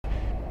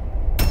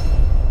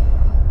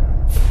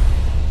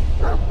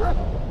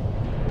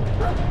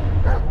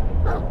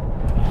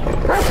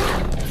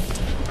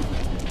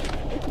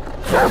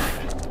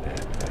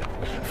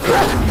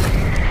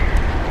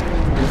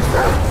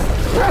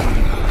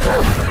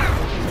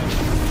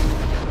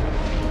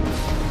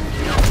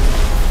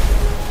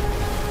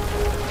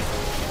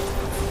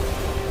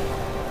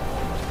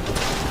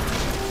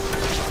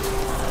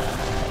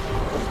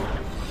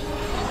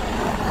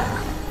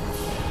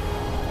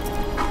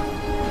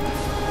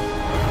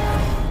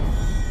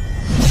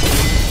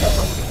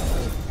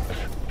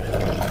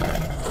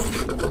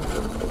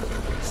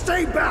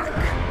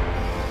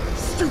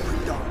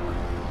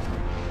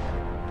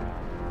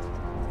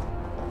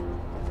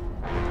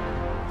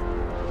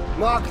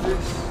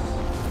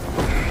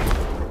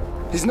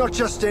is not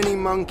just any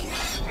monkey.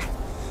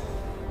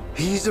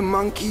 He's a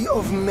monkey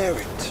of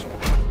merit.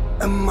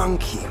 A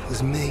monkey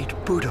was made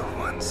Buddha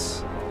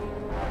once.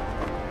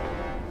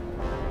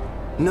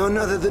 None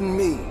other than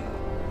me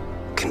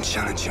can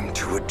challenge him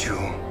to a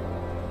duel.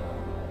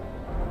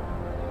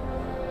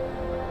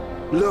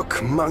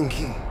 Look,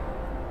 monkey.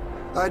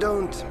 I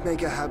don't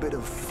make a habit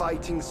of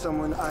fighting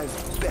someone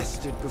I've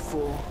bested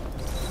before.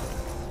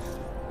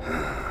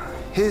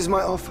 Here's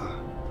my offer.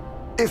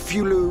 If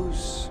you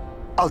lose,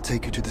 I'll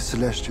take you to the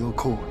Celestial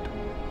Court.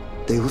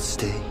 They will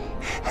stay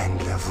and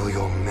level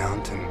your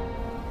mountain.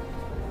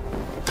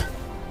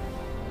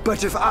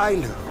 But if I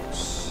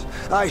lose,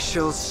 I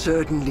shall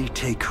certainly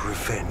take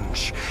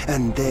revenge,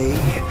 and they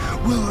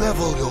will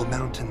level your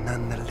mountain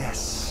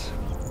nonetheless.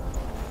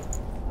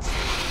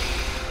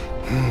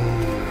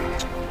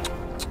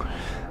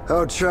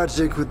 How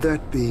tragic would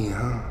that be,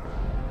 huh?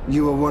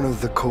 You are one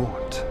of the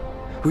court.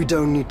 We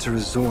don't need to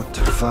resort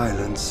to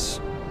violence.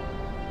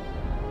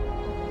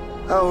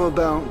 How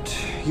about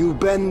you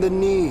bend the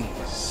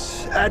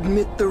knees,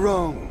 admit the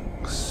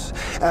wrongs,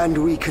 and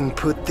we can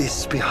put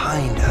this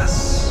behind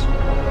us?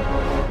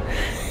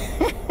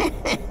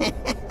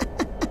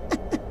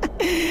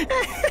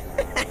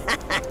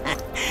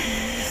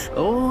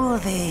 All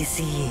these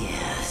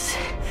years,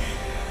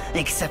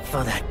 except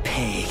for that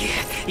pig,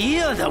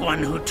 you're the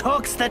one who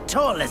talks the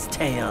tallest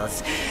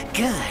tales.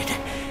 Good,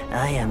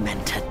 I am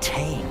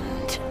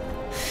entertained.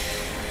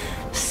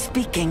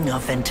 Speaking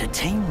of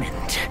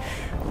entertainment,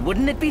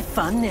 wouldn't it be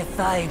fun if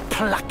I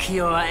pluck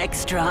your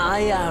extra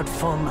eye out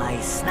for my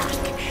snack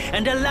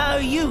and allow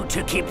you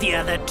to keep the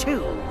other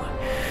two?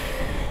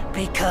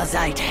 Because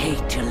I'd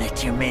hate to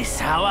let you miss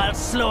how I'll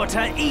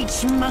slaughter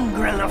each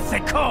mongrel of the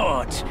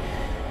court.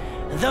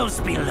 Those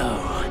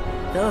below,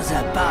 those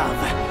above,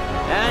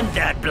 and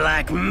that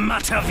black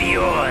mutt of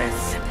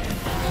yours.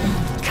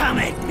 Come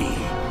at me,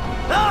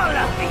 all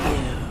of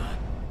you.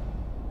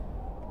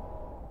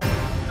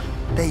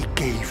 They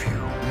gave you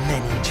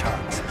many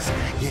chances,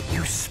 yet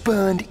you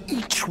spurned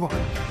each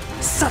one.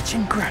 Such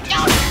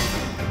ingratitude.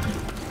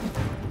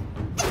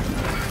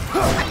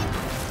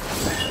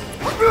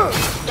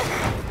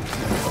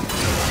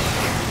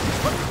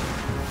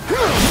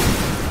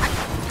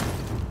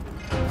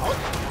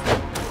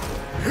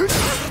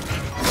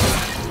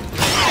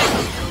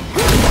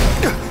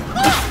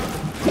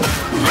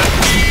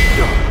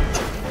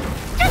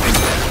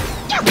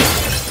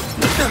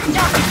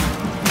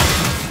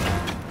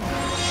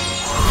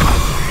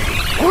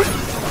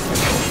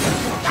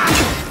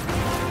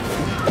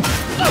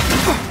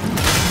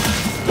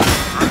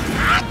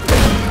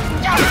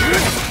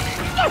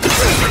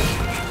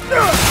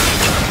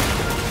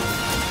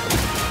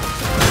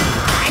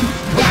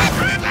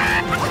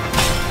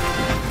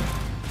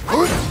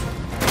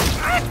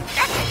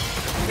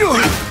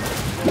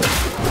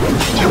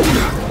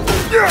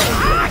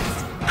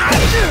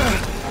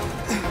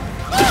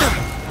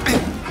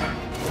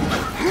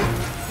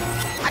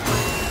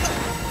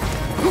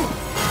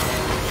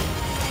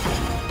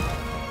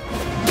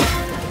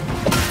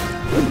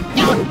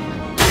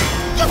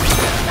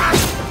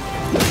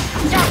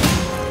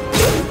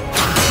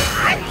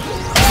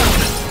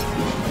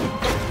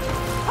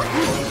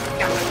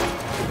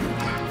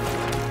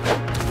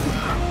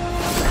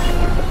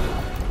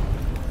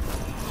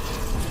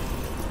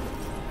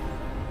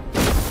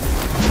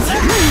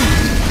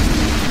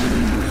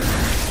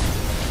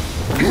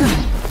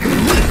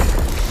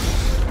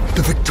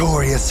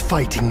 Victorious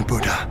fighting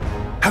Buddha.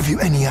 Have you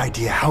any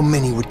idea how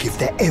many would give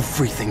their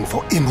everything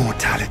for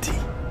immortality?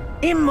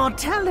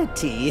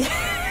 Immortality?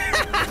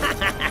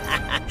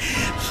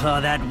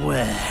 For that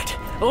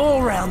word,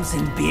 all realms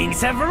and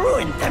beings have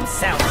ruined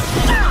themselves.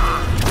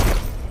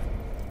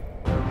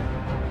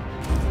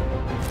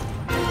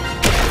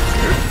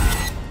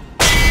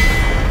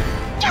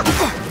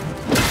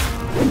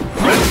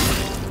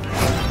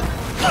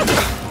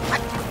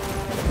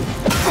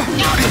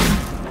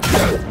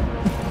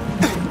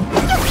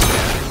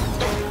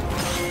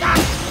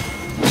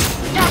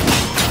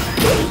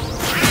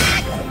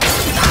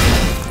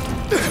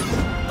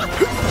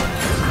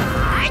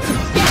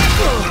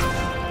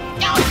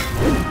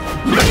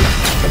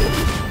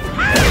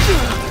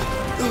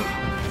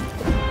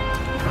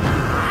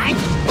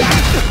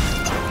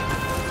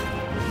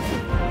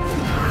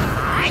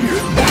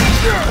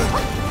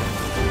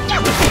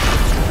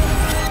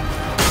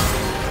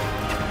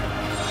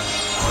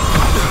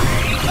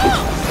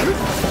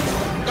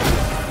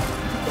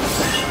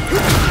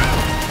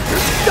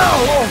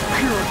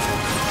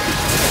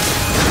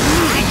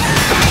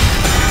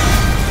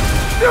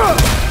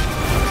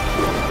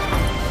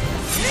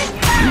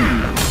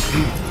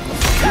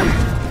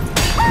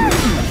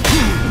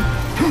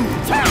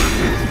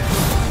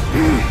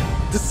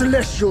 The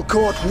Celestial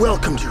Court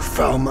welcomed you,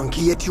 foul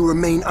monkey, yet you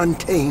remain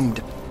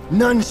untamed.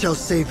 None shall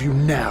save you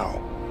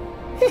now.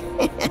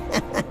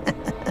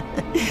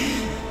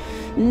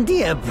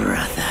 Dear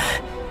brother,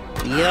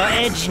 your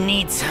edge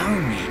needs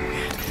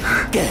honing.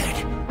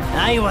 Good.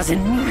 I was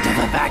in need of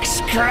a back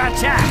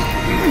scratcher.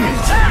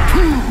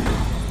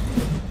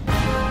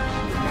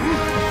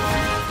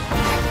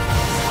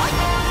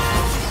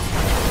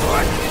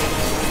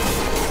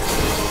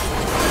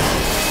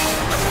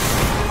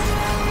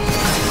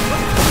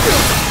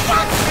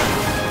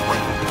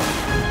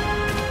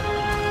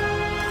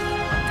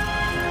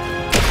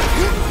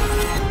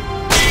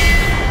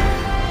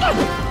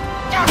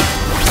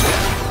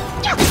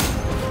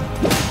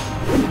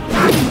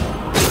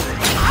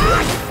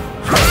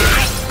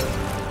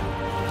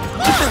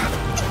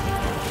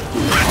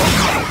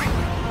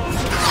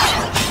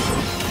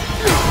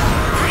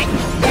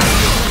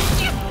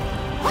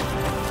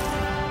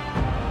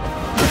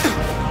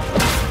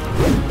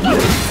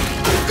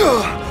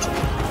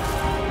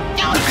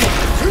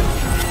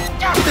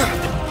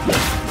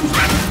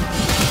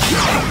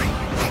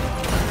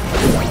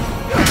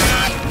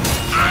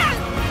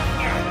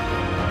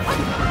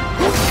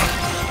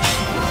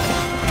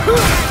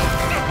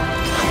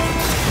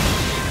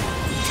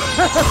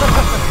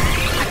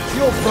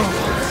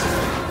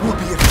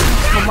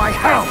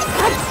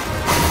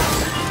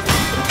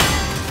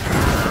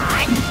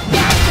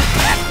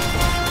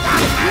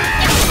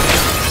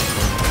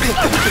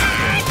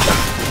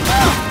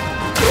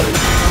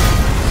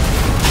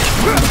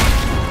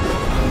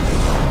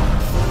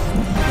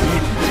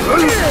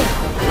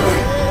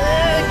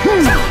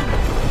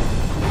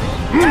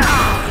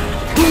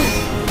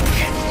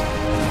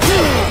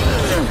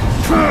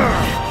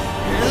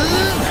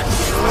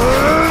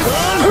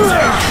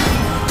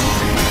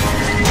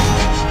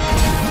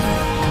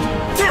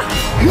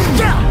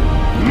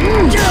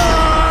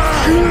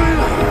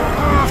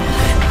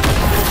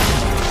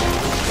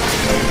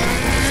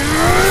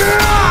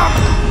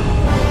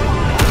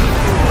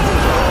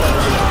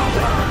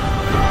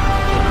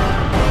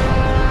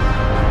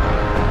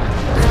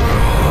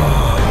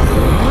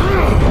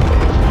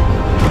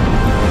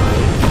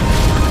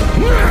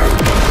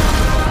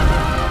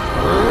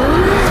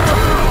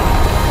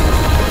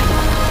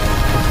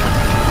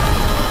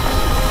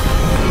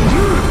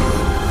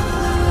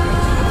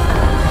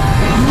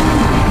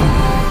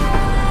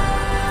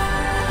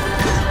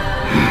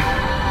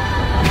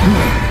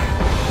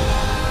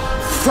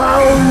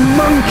 foul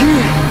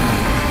monkey!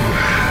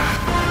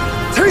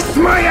 Taste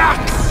my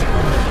axe!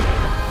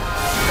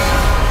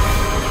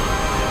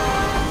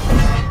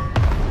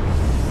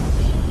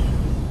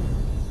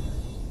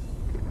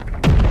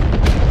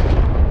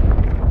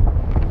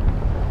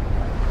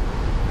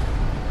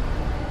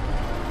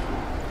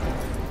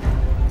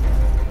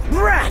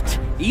 Brat!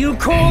 You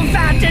call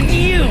that a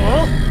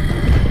duel?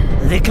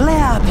 The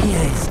glare up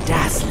here is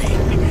dazzling.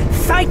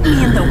 Fight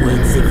me in the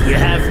woods if you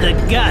have the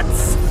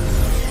guts.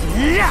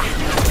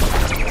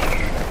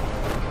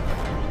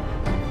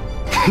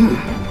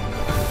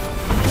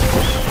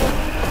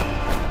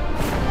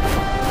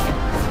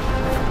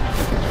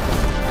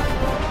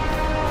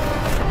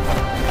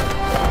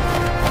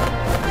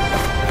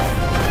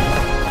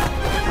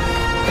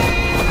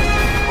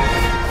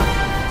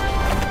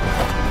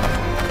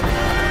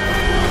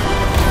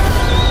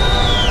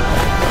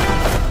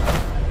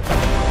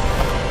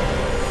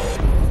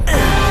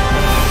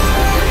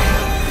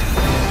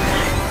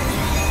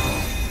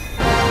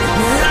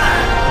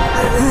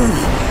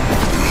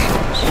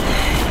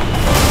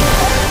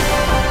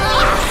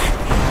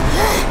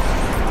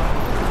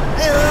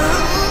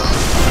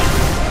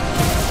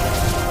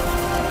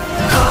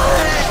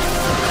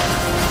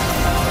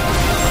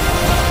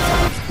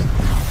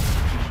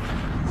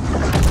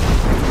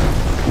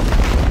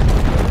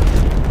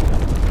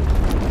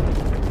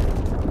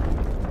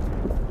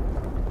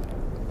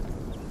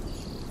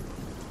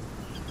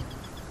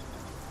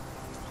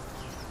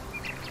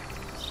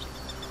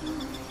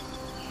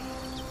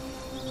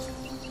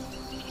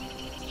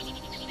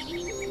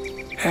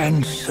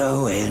 And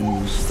so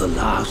ends the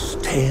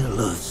last tale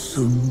of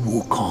Sun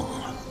Wukong.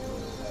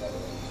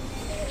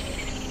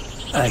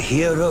 A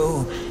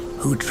hero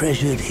who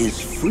treasured his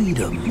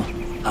freedom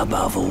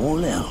above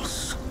all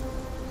else.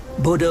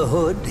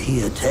 Buddhahood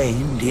he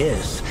attained,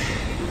 yes,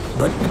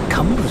 but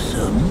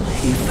cumbersome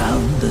he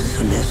found the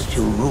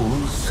celestial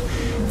rules,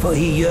 for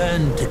he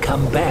yearned to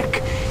come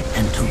back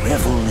and to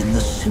revel in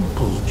the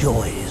simple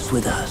joys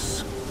with us.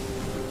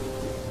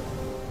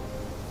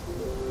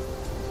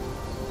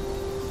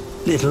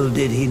 Little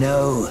did he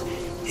know,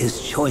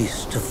 his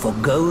choice to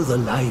forgo the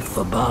life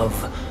above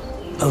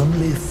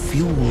only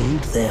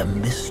fueled their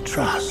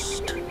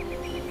mistrust.